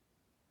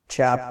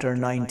Chapter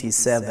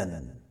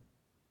 97.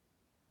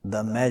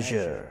 The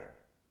Measure.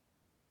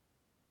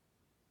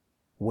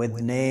 With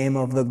name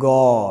of the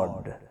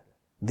God,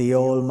 the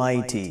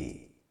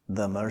Almighty,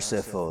 the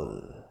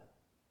Merciful.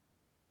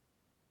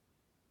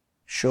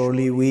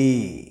 Surely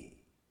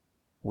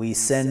we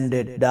send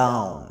it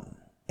down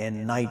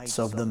in nights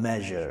of the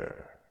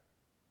measure.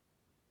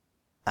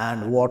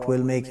 And what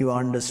will make you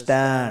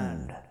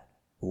understand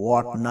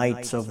what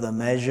nights of the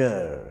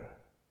measure?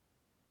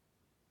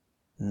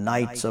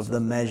 Nights of the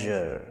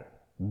measure,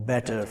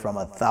 better from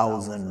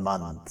 1,000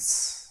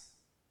 months.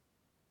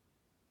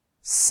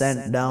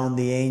 Sent down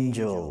the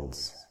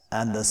angels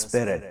and the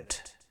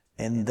Spirit,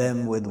 in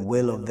them with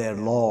will of their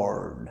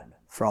Lord,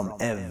 from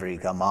every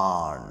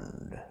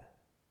command.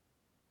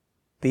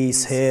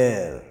 Peace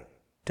here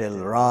till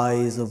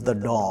rise of the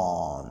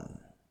dawn.